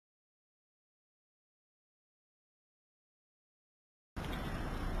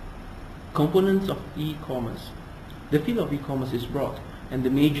Components of e-commerce. The field of e-commerce is broad, and the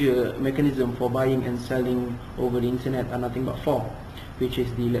major mechanism for buying and selling over the internet are nothing but four, which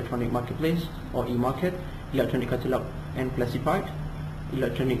is the electronic marketplace or e-market, electronic catalog and classified,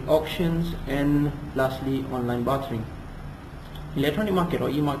 electronic auctions, and lastly online bartering. Electronic market or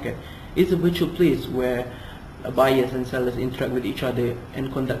e-market is a virtual place where buyers and sellers interact with each other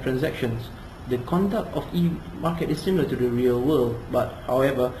and conduct transactions. The conduct of e-market is similar to the real world, but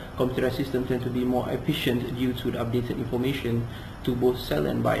however, computerized systems tend to be more efficient due to the updated information to both seller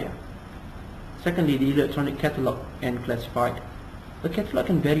and buyer. Secondly, the electronic catalog and classified. A catalog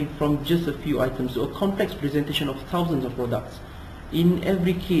can vary from just a few items to a complex presentation of thousands of products. In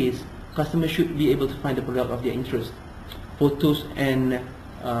every case, customers should be able to find the product of their interest. Photos and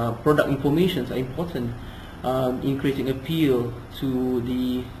product information are important in creating appeal to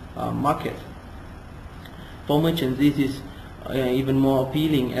the market. For merchants, this is even more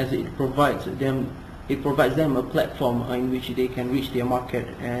appealing as it provides them a platform in which they can reach their market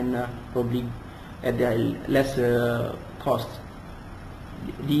and probably at their lesser cost.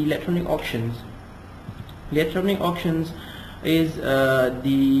 The electronic auctions. Electronic auctions is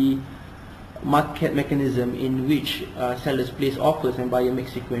the market mechanism in which sellers place offers and buyer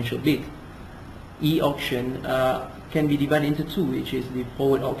makes sequential bid. E-auction can be divided into two, which is the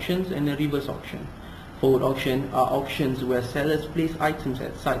forward auctions and the reverse auction. Forward auction are auctions where sellers place items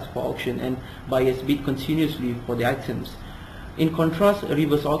at sites for auction and buyers bid continuously for the items. In contrast,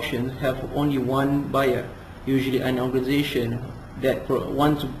 reverse auctions have only one buyer, usually an organization that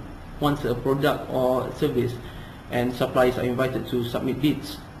wants a product or service, and suppliers are invited to submit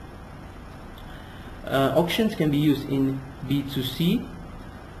bids. Auctions can be used in B2C,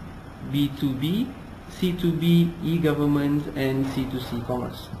 B2B, C2B, e-government, and C2C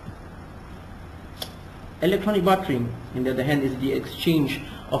commerce. Electronic bartering, on the other hand, is the exchange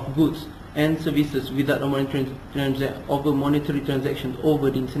of goods and services without monetary transactions over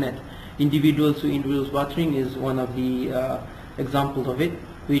the internet. Individuals to individuals bartering is one of the examples of it,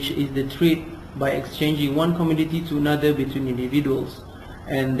 which is the trade by exchanging one commodity to another between individuals.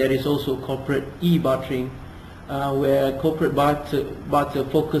 And there is also corporate e-bartering, where corporate barter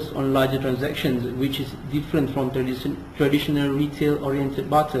focus on larger transactions, which is different from traditional retail-oriented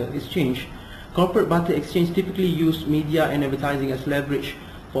barter exchange. Corporate barter exchange typically use media and advertising as leverage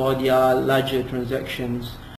for their larger transactions.